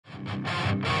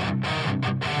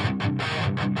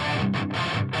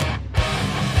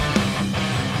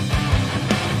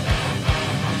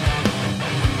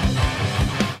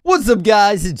What's up,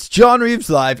 guys? It's John Reeves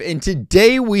Live, and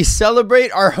today we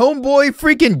celebrate our homeboy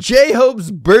freaking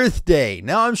J-Hope's birthday.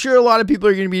 Now, I'm sure a lot of people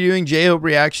are going to be doing J-Hope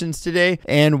reactions today,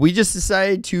 and we just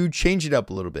decided to change it up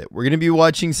a little bit. We're going to be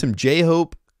watching some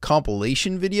J-Hope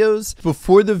compilation videos.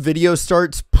 Before the video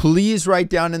starts, please write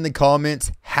down in the comments,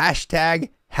 hashtag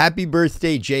Happy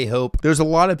Birthday J-Hope. There's a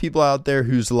lot of people out there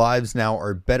whose lives now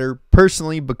are better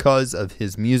personally because of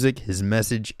his music, his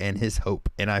message, and his hope.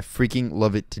 And I freaking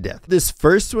love it to death. This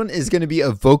first one is going to be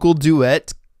a vocal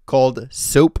duet called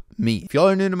Soap Me. If y'all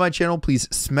are new to my channel, please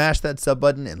smash that sub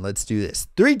button and let's do this.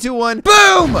 3, 2, 1,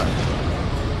 boom!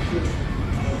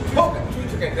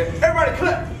 Everybody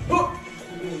clap!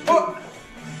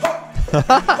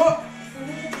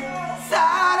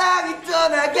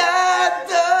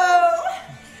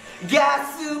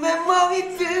 가슴에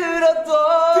멍이 들어도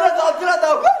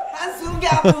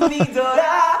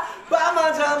한순간뿐이더라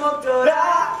밥만 잘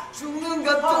먹더라 죽는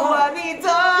것도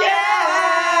아니더라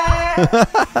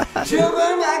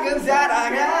죽을 만큼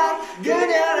사랑한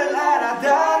그녀를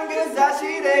알았던 그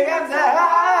사실에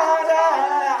감사하자.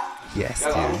 Yes,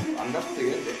 dude. 안 나가도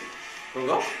되겠는데?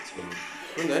 그런가?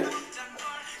 그런데?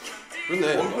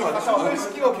 화성을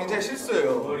쓰기가 굉장히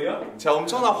실수예요. 제가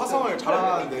엄청난 화성을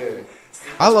잘하는데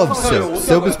I love Soap.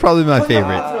 Soap is probably my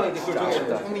favorite.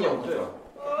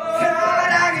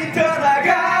 사랑이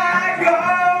떠나가고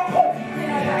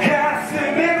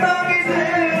가슴에 멍이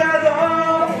들어도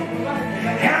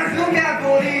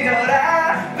한순간뿐이더라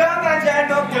밥만 잘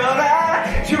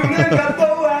먹더라 죽는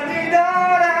것도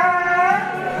아니더라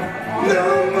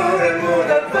눈물을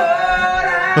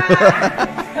묻어버라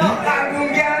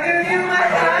당분간은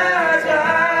유만하자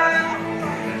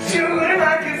죽을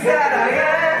만큼 사랑해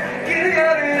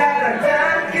그녀를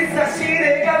알았다 그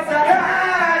사실에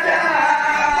감사하자.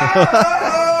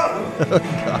 Oh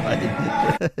god.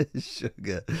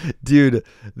 Sugar. Dude,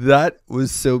 that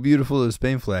was so beautiful. It was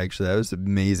painful, actually. That was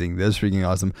amazing. That was freaking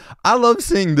awesome. I love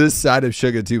seeing this side of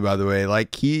Sugar too, by the way.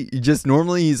 Like, he just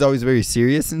normally he's always very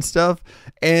serious and stuff,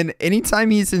 and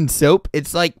anytime he's in Soap,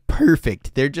 it's like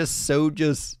perfect. They're just so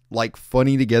like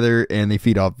funny together, and they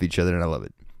feed off of each other, and I love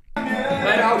it.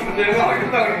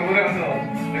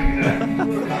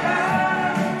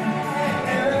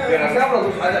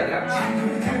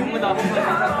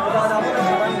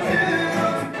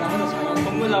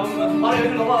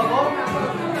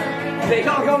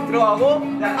 형 들어가고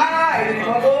이렇게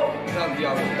하고 그다음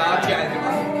뒤하고 나 뒤에 안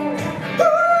들어가고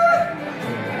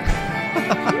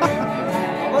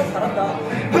잘한다.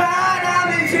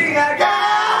 바람이 지나가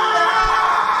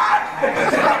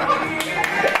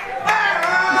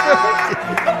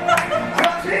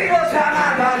거치고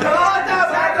참아봐 너도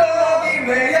봐도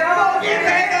이매여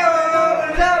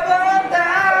올라본다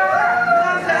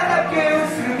사납게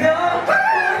웃으며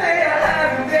보내야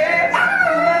하는데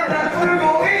엄마가 울고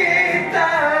있다.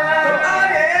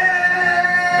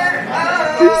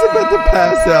 He's about to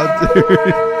pass out,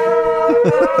 dude.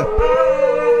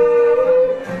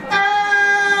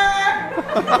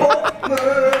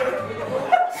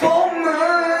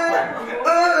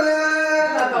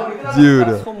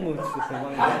 Dude,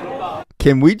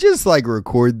 can we just like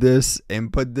record this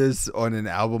and put this on an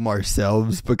album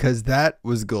ourselves? Because that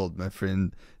was gold, my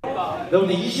friend.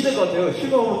 여러분들 이 시대 것 같아요.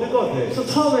 슈가홈 뜰것 같아요. 그래서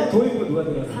처음에 도입부 누가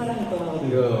들어? 사랑이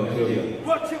떠나가지고.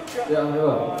 야,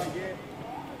 해봐.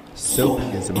 Soap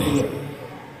is amazing.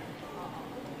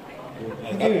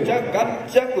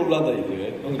 깜짝 놀란다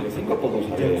이제. 형이 생각보다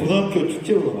잘해. 고등학교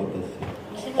축제로 나갔다.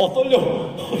 떨려.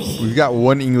 We've got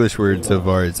one English word so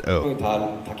far. It's O. 형이 다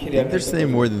I think 캐리할 they're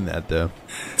saying more than that though.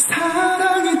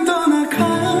 사랑이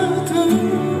떠나가도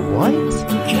What?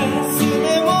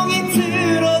 가슴에 멍이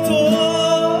들어도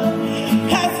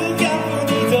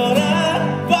한순간뿐이더라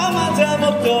밥만 잘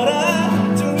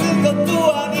먹더라 죽는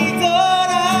것도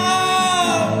아니더라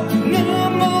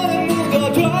눈물을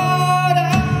묻어둬라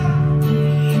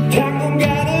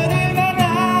당분간은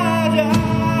일만하자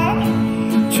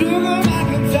죽을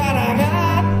만큼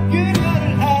사랑한 그녀를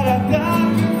알았다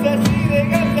그 사실에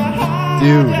감사하자.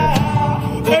 Dude.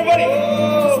 Everybody,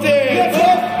 stand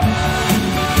up.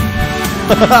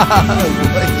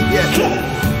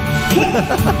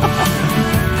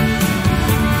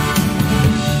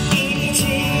 이미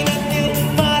지난 일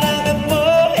말하면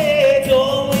뭐해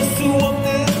좋을 수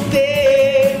없는데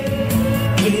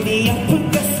괜히 아픈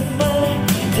가슴만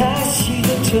다시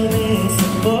도전해서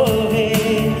뭐해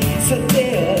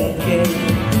쓸데없게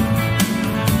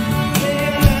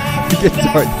Get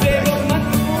dark.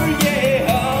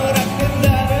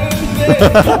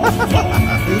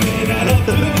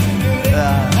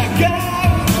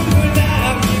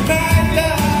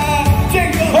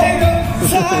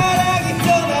 사랑이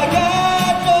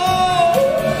떠나가도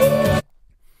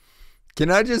Can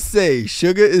I just say,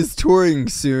 Suga is touring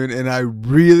soon, and I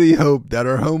really hope that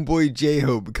our homeboy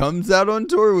J-Hope comes out on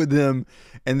tour with him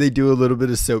and they do a little bit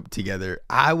of soap together.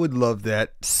 I would love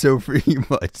that so freaking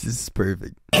much. This is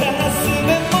perfect.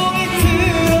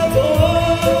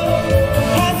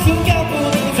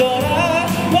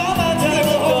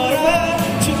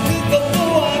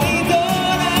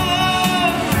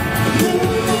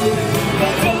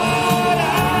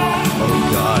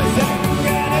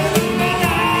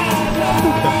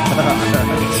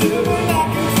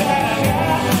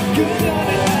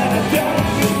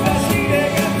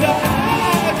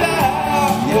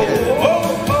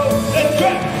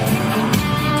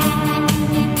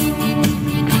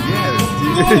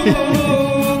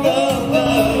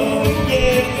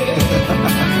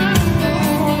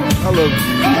 I love you.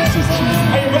 This is cheap.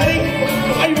 Are you ready?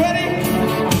 Are you ready?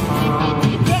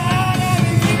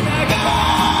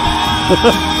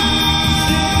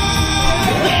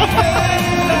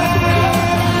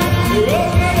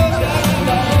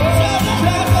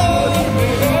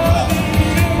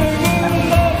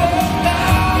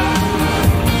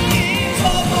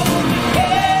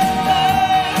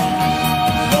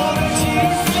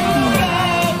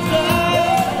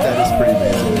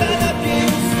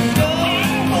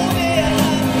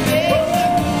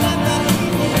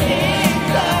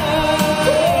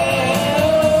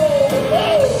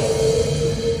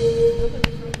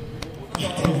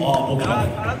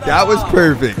 That was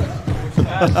perfect.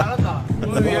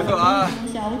 오늘 위해서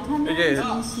이게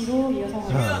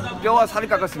뼈와 살이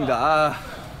깎았습니다.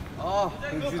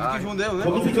 느낌 좋은데요?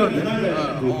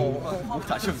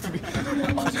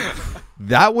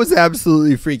 That was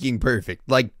absolutely freaking perfect.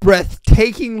 Like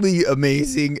breathtakingly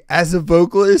amazing. As a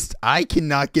vocalist, I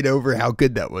cannot get over how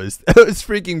good that was. That was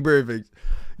freaking perfect.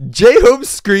 J-Hope's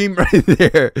scream right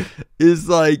there is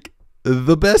like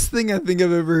the best thing I think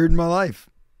I've ever heard in my life.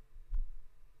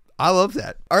 I love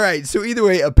that. All right, so either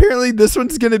way, apparently this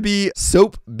one's going to be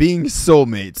Soap being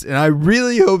soulmates, and I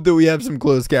really hope that we have some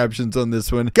closed captions on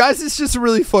this one. Guys, it's just a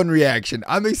really fun reaction.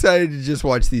 I'm excited to just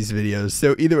watch these videos.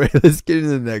 So either way, let's get into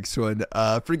the next one.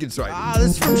 Freaking swag.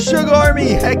 This is from Sugar Army.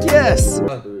 Heck yes.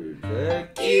 하나, 둘,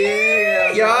 셋.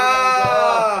 예!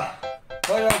 야!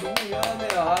 너무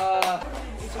미안해요.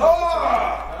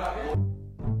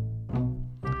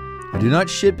 I do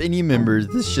not ship any members.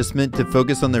 This is just meant to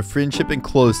focus on their friendship and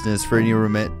closeness for any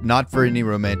not for any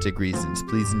romantic reasons.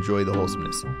 Please enjoy the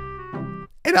wholesomeness.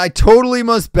 And I totally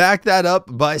must back that up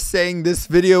by saying this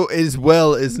video as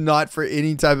well is not for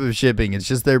any type of shipping. It's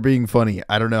just they're being funny.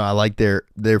 I don't know. I like their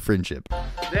friendship.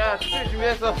 내가 스킬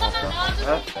준비했어.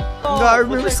 No, I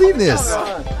remember seeing this.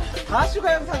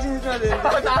 다슈가 형 사진 해줘야 되는데.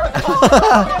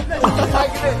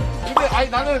 근데 아니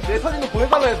나는 내 사진도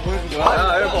보여달라 해서 보여준 거야.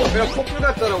 야 이거 내가 커플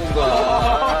같잖아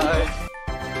뭔가.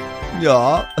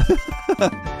 Yeah.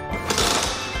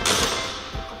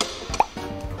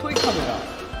 토이 카메라.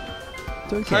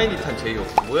 타이니 탄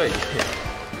J-Hope 뭐야 이게?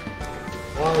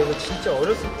 와 이거 진짜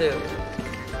어렸을 때.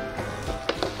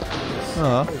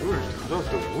 이걸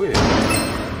가져왔어 뭐해?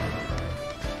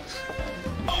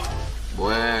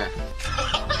 뭐해?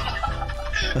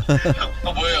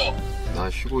 뭐예요? 나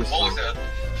쉬고 있어. 먹었어요?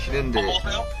 쉬는데.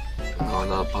 먹었어요?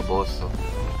 나 밥 먹었어.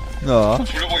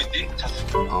 졸려 보이지?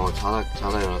 잤어?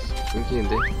 자다 일어났어.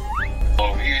 끊기는데?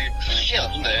 이게 시간이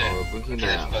안 좋네. 끊긴다.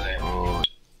 중간에.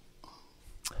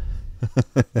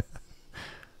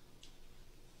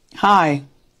 Hi.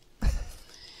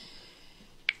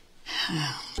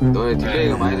 너의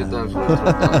딜레이가 많이 됐다는 소리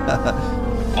들었다.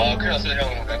 큰일 났어요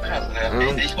형. 큰일 났어. 내가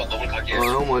 4시 반 넘을 갈게.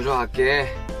 형 먼저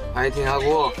갈게. 파이팅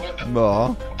하고.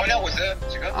 뭐? 빨리 하고 있어요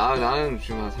지금? 나는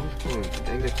지금 한 30분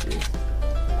땡겼지.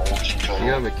 진짜로?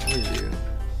 기가 막히지.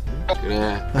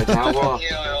 그래, 파이팅 하고.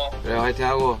 파이팅해요. 그래, 파이팅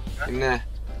하고. 힘내. 네,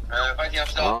 파이팅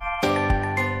합시다.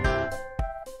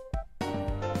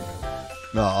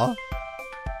 No.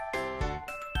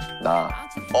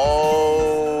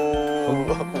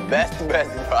 best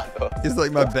brother. He's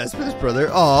like my best brother.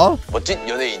 Aw. 멋진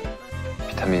연예인.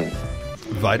 비타민.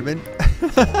 Vitamin.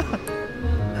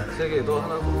 3개, 너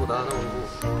하나 고르고 나 하나 고르고.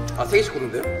 3개씩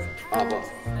고른대요? 뭐.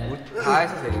 다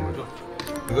해서 3개인 거죠?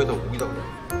 이거에다 우기다 그래.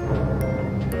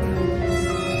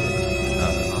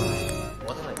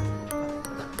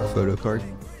 Photo card.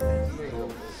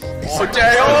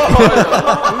 어째요?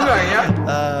 좋은 거 아니야?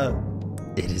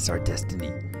 It is our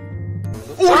destiny.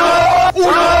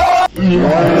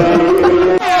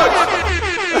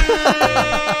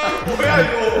 뭐야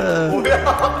이거? 뭐야?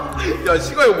 야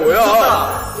시가 이거 뭐야?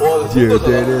 와, Dude,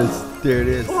 there it is. There it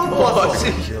is. 와, 씨.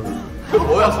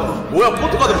 뭐야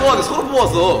포토카드 뽑았는데 서로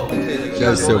뽑았어. That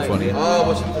was so funny. 아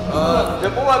멋있다.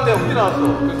 내가 뽑았는데 우리 나왔어.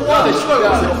 뽑았는데 시발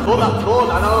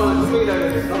너나 나오면 분명이다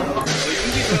그랬어.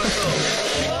 윤기 좋았어.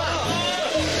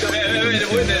 왜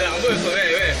뭐였네? 안 보였어. 왜?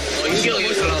 윤기가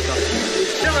이거 잘 나왔다.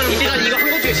 이제가 이거 한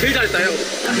것 중에 제일 잘했다 형. 이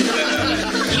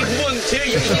 9번 제일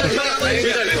잘했어.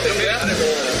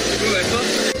 그거 했어?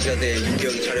 제가 내 윤기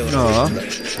형이 촬영을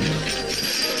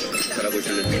잘하고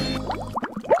있길래.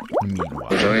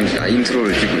 저는 이제 인트로를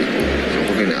찍고 있고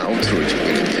거기는 아웃트로를 찍고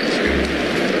있는데 지금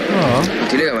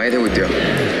딜레이가 많이 되고 있대요.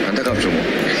 안타깝죠 뭐.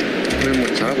 오늘 뭐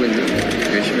잘하고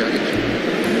있는데 열심히 하겠죠.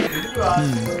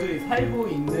 저희 살고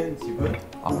있는 집은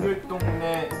오늘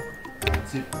동네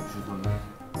집 주소는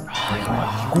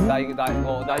나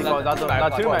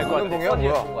들으면 알 것 같아. 동이야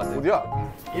뭐야? 어디야?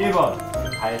 1번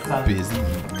갈산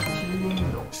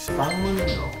신림동 쌍문동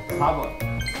 4번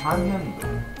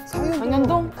상현동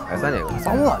상현동? 갈산이에요.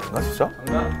 쌍문 아닌가 진짜?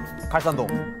 정답 갈산동.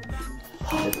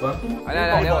 몇 번?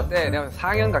 아니 내가 어때? 내가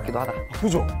상현 같기도 하다.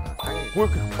 그죠? 왜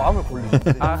이렇게 마음을 걸리지?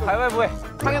 아 가위바위보 해.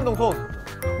 상현동 손.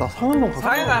 나 상현동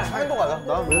가자. 상현동 가자.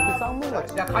 나 왜 이렇게 쌍문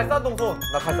같지? 야 갈산동 손.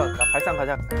 나 갈산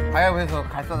가자. 가위바위보해서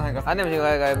갈산 하니까. 안 되면 지금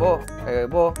가위바위보.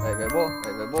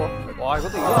 와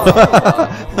이것도 이거.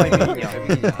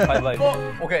 가위바위보.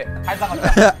 오케이 갈산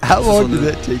가자. How long did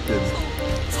that take them?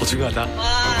 소중하다.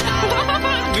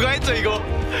 누가 했죠 이거?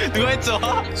 누가 했죠?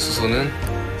 수소는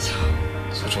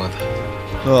소중하다.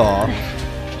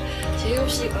 제이홉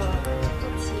씨가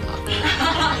똑같이.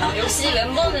 역시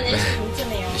멤버는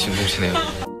일심동체네요. 일심동체네요.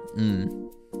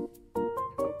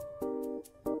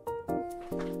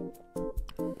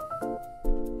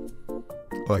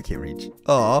 Oh, I can't reach.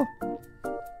 Aw.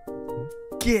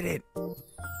 Get it.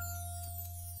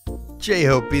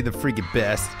 J-Hope be the freaking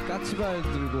best. 까치발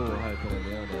들고 할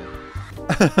거네요. 네.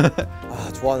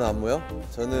 아 좋아하는 안무요?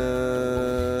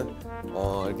 저는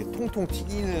이렇게 통통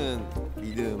튀기는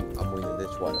리듬 안무 있는데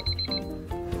좋아요.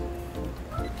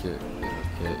 이렇게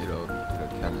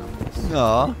하나.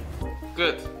 Aw. 끝.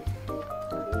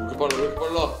 왜 이렇게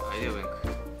빨라? 아이디어 뱅크.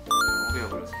 호비가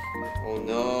걸렸어. 오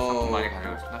노. 많이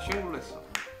가져갔어. 나 쉬운 걸로 했어.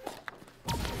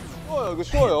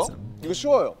 이거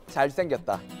쉬워요.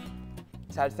 잘생겼다.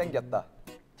 잘생겼네?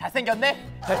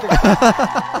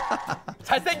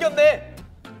 잘생겼네.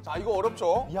 자 이거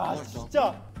어렵죠? 야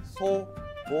진짜.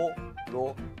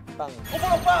 소보로 땅.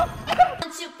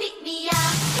 Won't you pick me up?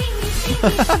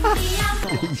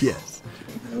 Yes.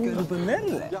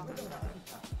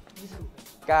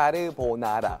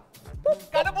 까르보나라.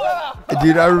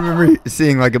 Dude, I remember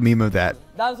seeing like a meme of that.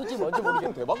 난 솔직히 뭔지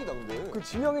모르겠어. 대박이다 근데. 그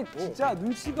진영이 진짜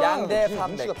눈치가. 양대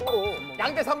 300.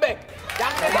 양대 300.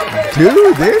 양대 300.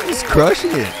 Dude, they're just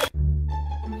crushing it.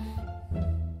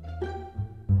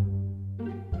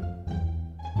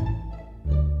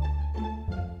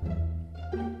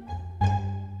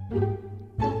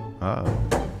 Oh.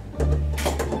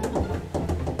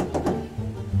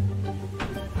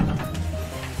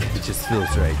 It just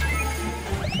feels right.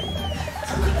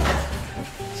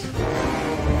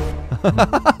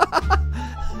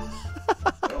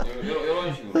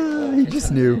 이런 식으로. He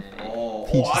just knew.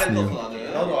 He just knew.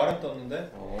 나도 아래 떴는데.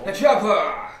 슈아프.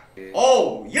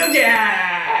 오 여기.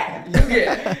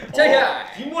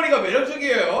 제가 뒷머리가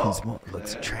매력적이에요. His mom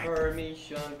looks attractive.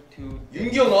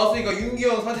 윤기 형 나왔으니까 윤기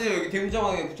형 사진 여기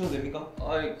대문장방에 붙여도 됩니까?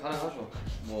 아니 가능하죠.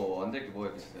 뭐 안 될 게 뭐가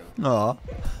있겠어요. Aw.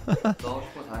 나오고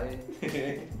싶어 다 해.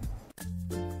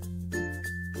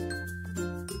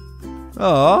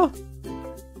 Aw.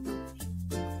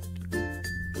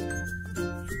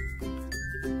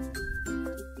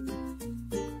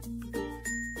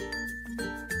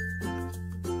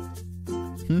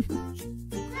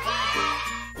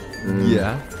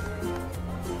 Yeah.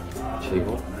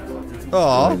 제이홉.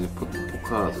 Aw. 이제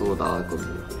보카 소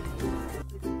나왔거든요.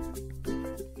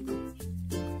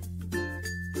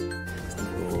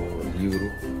 이후로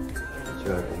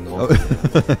제가 넣어.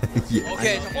 Yeah.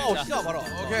 오케이 자 시작 바로.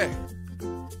 오케이.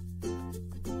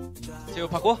 제이홉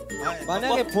바꿔?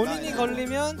 만약에 본인이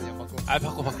걸리면 아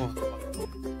바꿔.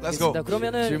 Let's go.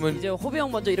 그러면은 질문. 이제 호비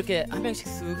형 먼저 이렇게 한 명씩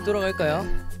쓱 돌아갈까요?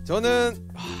 저는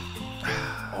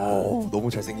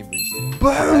너무 잘생긴 분이시네요.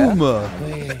 Boom.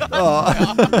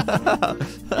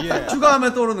 예.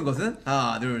 추가하면 떠오르는 것은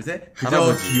하나 둘 셋.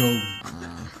 그저 귀여움.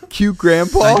 Cute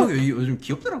grandpa. 요즘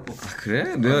귀엽더라고.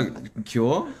 그래? 내가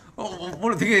귀여워?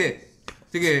 오늘 되게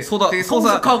되게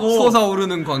성숙하고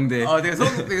솟아오르는 광대.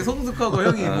 되게 성숙하고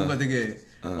형이 뭔가 되게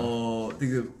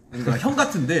되게 뭔가 형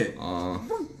같은데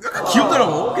약간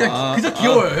귀엽더라고. 그냥 그저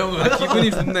귀여워요 형은. 기분이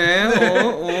좋네.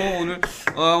 오늘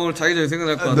오늘 자기 전에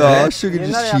생각날 것 같아. Nah, sugar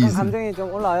just cheesy. 감정이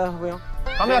좀 올라와요, 호비 형.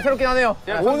 담배가 새롭긴 하네요.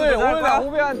 오늘 나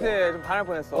오베한테 좀 반할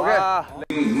뻔했어. 오케이.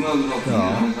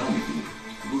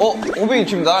 오비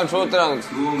지금 나랑 저때랑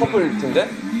커플 텐데?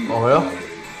 그래요?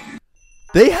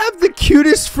 They have the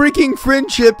cutest freaking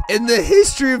friendship in the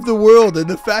history of the world, and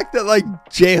the fact that like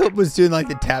J-Hope was doing like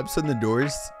the taps on the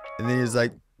doors, and then he was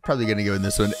like, probably gonna go in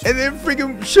this one, and then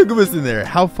freaking Suga was in there.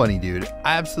 How funny, dude.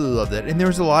 I absolutely love that. And there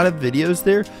was a lot of videos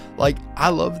there. Like, I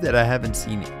love that I haven't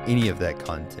seen any of that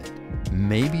content.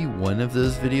 Maybe one of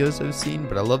those videos I've seen,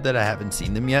 but I love that I haven't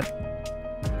seen them yet.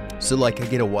 So like, I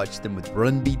get to watch them with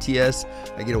Run BTS,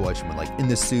 I get to watch them with like In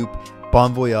the Soup,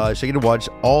 Bon Voyage, I get to watch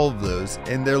all of those,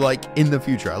 and they're like in the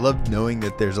future. I love knowing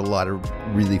that there's a lot of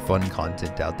really fun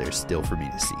content out there still for me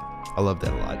to see. I love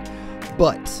that a lot.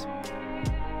 But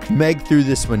Meg threw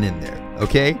this one in there,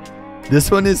 okay?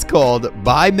 This one is called,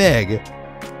 by Meg,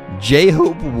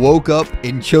 J-Hope woke up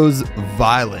and chose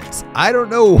violence. I don't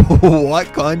know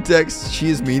what context she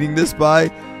is meaning this by,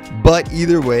 but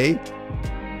either way,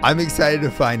 I'm excited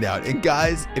to find out. And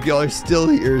guys, if y'all are still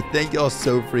here, thank y'all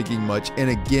so freaking much.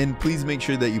 And again, please make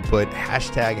sure that you put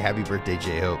hashtag happy birthday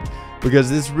J-Hope, because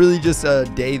this is really just a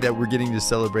day that we're getting to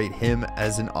celebrate him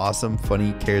as an awesome,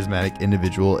 funny, charismatic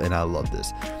individual, and I love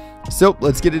this. So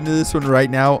let's get into this one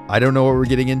right now. I don't know what we're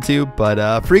getting into, but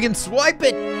freaking swipe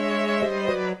it.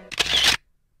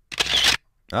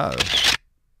 Uh-oh.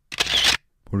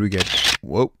 What do we get?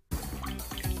 Whoa.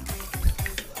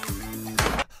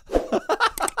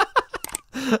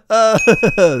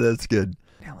 That's good.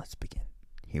 Now let's begin.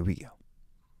 Here we go.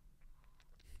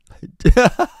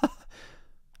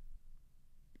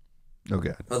 Oh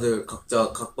god. 다들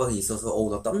각자 각 방이 있어서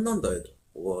나 땀난다 얘도.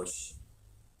 와 씨.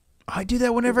 I do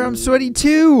that whenever I'm sweaty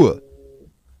too.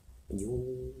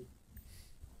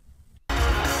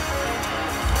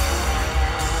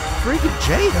 Freaking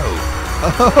J-Hope.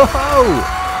 Oh.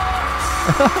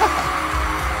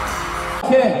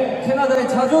 오케이, 캐나다에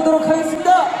자주 오도록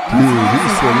하겠습니다. Dude,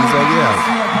 he's sweaty as all get out.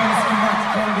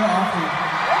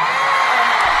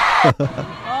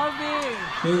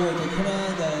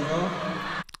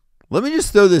 Let me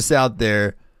just throw this out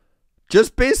there.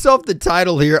 Just based off the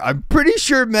title here, I'm pretty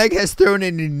sure Meg has thrown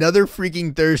in another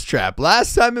freaking thirst trap.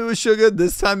 Last time it was Suga,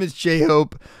 this time it's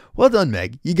J-Hope. Well done,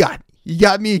 Meg. You got me. You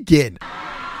got me again.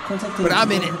 But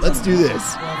I'm in it. Let's do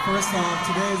this. Well, first off,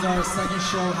 today is our second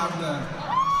show having a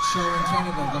show in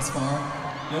Canada thus far.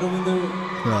 여러분들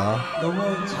너무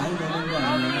잘 노는 거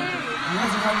아니에요? You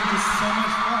guys are having just so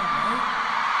much fun, right?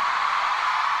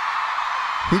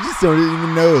 He just don't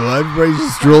even know. Everybody's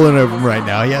just drooling over him right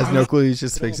now. He has no clue. He's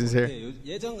just fixing his hair.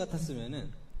 예전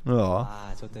같았으면은 Oh.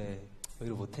 저때 왜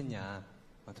이렇게 못했냐?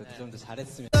 저때 좀 더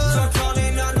잘했으면.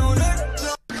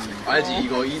 알지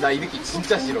이거 나 이 느낌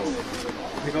진짜 싫어.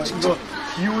 이거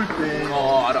비올 때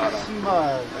알아.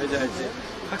 신발 알지.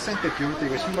 학생 때 비올 때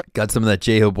이거 신발. Got some of that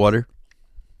J-Hope water.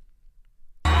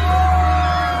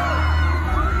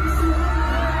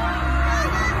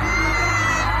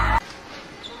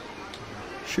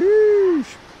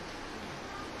 Sheesh.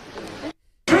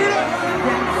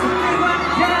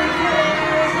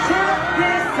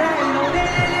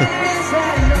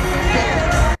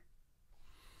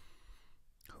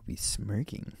 Hope he's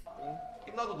smirking.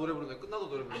 끝나도 노래 부르네. 끝나도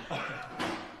노래 부르네.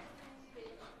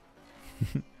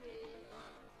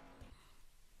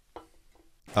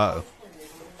 Uh-oh.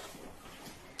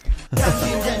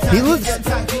 He looks...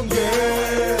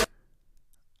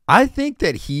 I think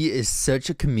that he is such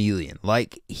a chameleon.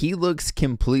 Like, he looks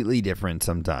completely different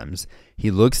sometimes.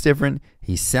 He looks different.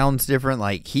 He sounds different.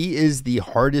 Like, he is the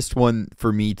hardest one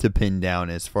for me to pin down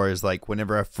as far as, like,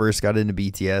 whenever I first got into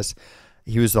BTS,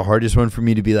 he was the hardest one for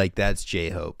me to be like, that's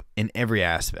J-Hope in every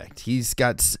aspect. He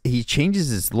changes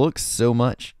his looks so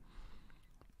much.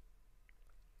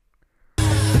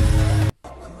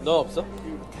 너 없어?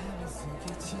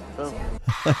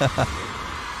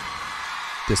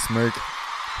 The smirk.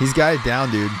 He's got it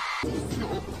down, dude.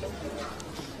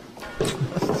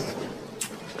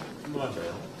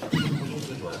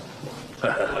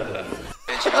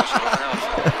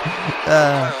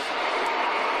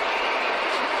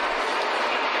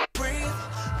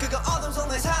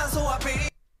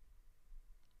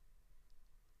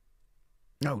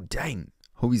 Oh, dang.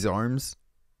 Hobie's arms.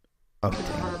 Oh, dang.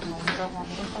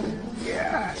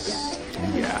 Yes.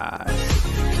 Yes.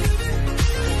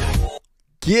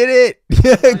 Get it.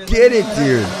 Get it,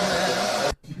 dude.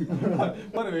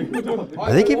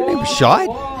 Are they giving him a shot?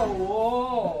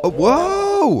 Oh,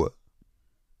 whoa.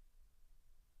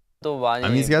 I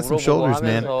mean, he's got some shoulders,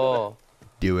 man.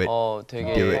 Do it.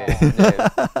 Do it.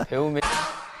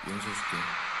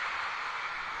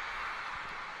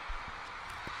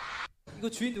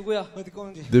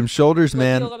 Them shoulders,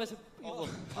 man.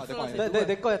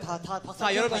 내 거야 다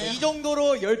자 여러분 이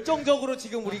정도로 열정적으로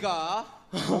지금 우리가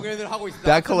공연을 하고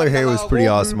있습니다. That color hair was pretty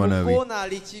awesome on Obi.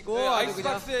 난리치고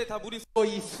아이스박스에 다 물이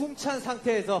이 숨찬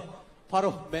상태에서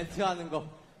바로 멘트하는 거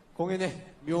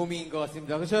공연의 묘미인 것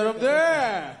같습니다. 그렇죠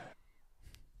여러분들?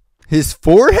 His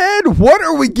forehead? What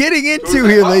are we getting into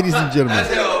here, ladies and gentlemen?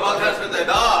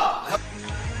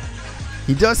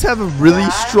 He does have a really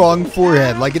strong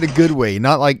forehead, like in a good way,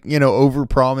 not like, you know, over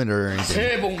prominent or anything.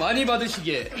 새해 복 많이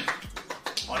받으시게.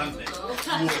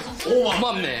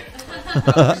 고맙네.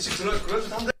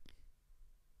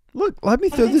 Look, let me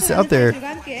throw this out there.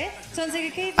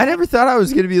 I never thought I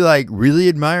was going to be like really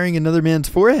admiring another man's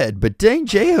forehead, but dang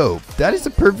J-Hope, that is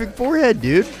a perfect forehead,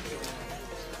 dude.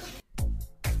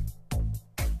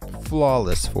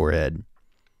 Flawless forehead.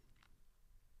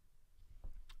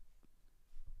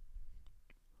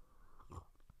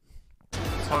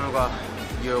 서울과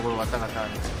뉴욕을 왔다 갔다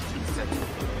하는 set.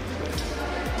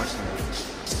 멋있네요.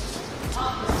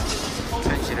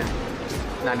 현실은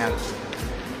남양.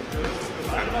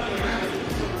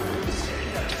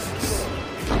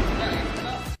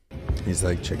 He's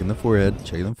like checking the forehead,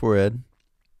 checking the forehead.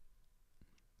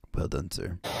 Well done,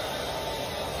 sir.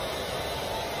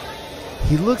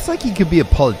 He looks like he could be a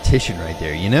politician right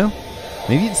there, you know?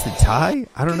 Maybe it's the tie?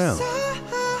 I don't know.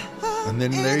 And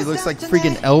then there he looks like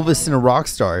freaking Elvis and a rock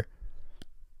star.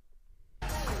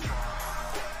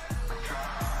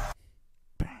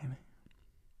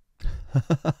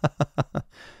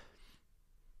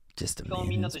 Just a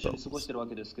man in his bubbles.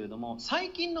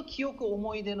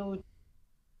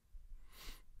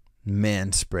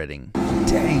 Man spreading.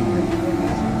 Dang.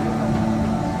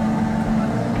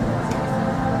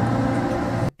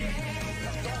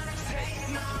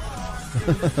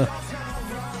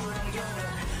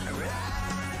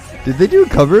 Did they do a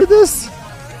cover of this?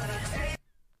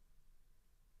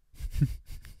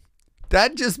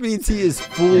 That just means he is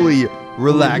fully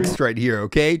relaxed right here,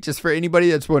 okay? Just for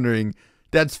anybody that's wondering,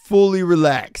 that's fully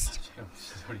relaxed.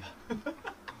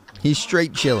 He's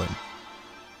straight chilling.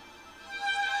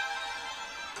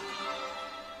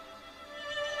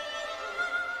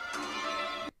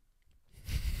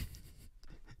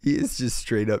 He is just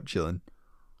straight up chilling.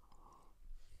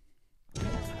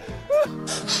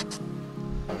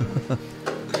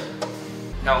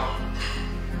 No.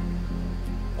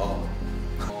 Oh.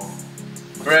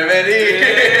 Remedy.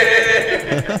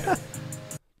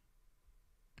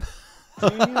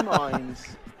 Do you mind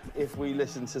if we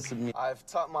listen to some music? I've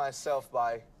taught myself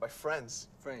by friends.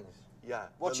 Friends. Yeah.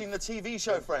 Watching the TV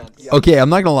show Friends. Yeah. Okay, I'm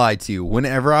not gonna lie to you.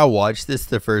 Whenever I watched this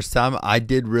the first time, I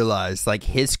did realize like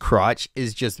his crotch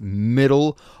is just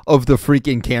middle of the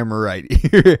freaking camera right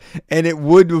here. And it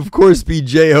would of course be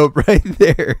J-Hope right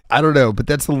there. I don't know, but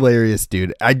that's hilarious,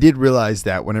 dude. I did realize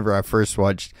that whenever I first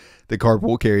watched the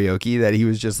carpool karaoke that he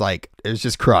was just like, it was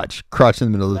just crotch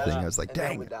in the middle of the thing. I was like,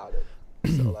 dang. Without it.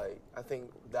 So like, I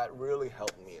think that really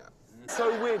helped me out.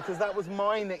 So weird because that was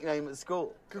my nickname at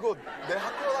school. 그거 내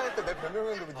학교 다닐 때 내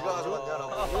별명이었는데 네가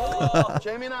가져갔냐라고.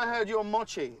 Jamie and I heard you're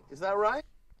mochi. Is that right?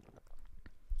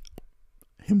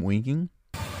 Him winking?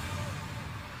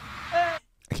 I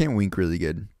can't wink really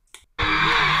good.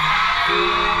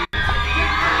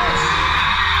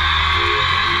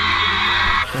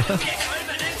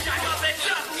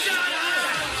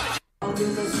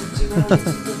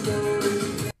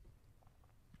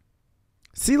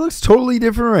 See, he looks totally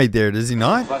different right there, does he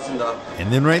not?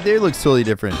 And then right there looks totally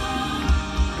different.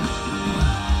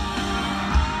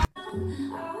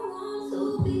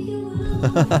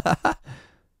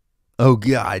 Oh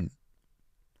God.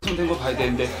 된 거 봐야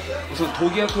되는데 우선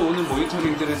독이 앞에 오는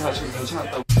모니터링들은 다 지금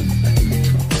괜찮았다고.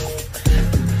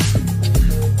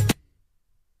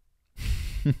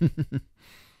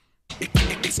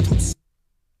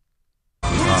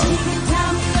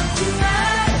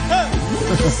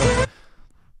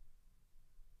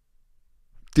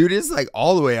 Dude, it's like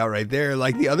all the way out right there.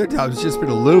 Like the other time's just been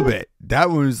a little bit. That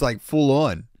one was like full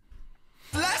on.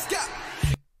 Let's go.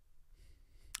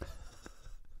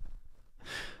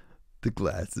 The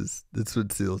glasses. That's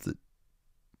what seals it.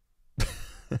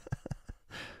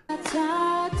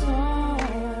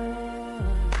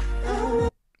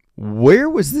 Where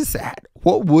was this at?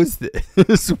 What was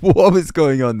this? What was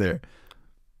going on there?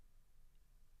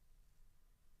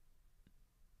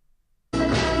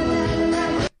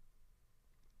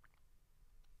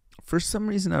 For some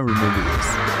reason, I remember this.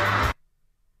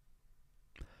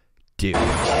 Dude.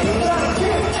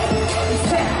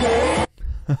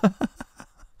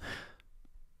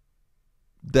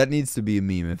 That needs to be a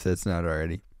meme if that's not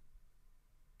already.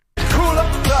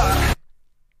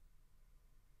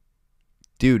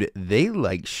 Dude, they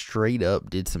like straight up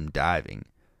did some diving.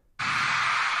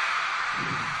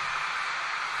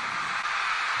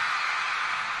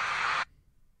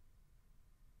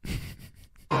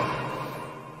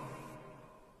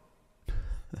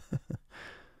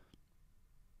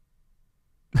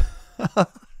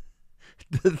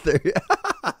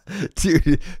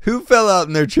 Dude, who fell out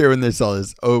in their chair when they saw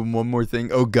this? Oh, one more thing.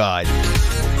 Oh, God.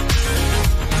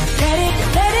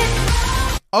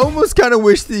 I almost kind of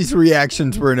wish these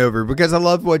reactions weren't over because I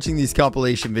love watching these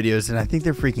compilation videos and I think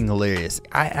they're freaking hilarious.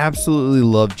 I absolutely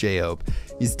love J-Hope.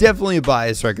 He's definitely a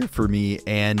bias record for me,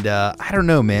 and I don't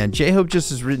know, man. J-Hope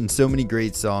just has written so many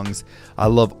great songs. I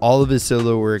love all of his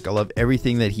solo work. I love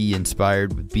everything that he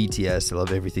inspired with BTS. I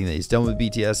love everything that he's done with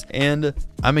BTS, and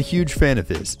I'm a huge fan of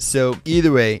his. So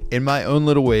either way, in my own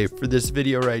little way, for this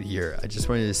video right here, I just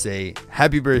wanted to say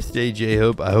happy birthday,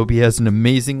 J-Hope. I hope he has an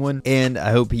amazing one, and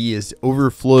I hope he is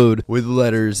overflowed with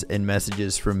letters and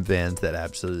messages from fans that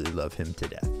absolutely love him to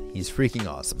death. He's freaking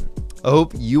awesome. I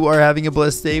hope you are having a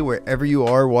blessed day wherever you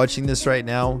are watching this right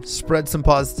now. Spread some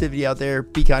positivity out there.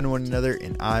 Be kind to one another,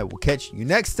 and I will catch you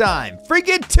next time.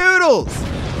 Freaking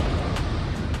toodles!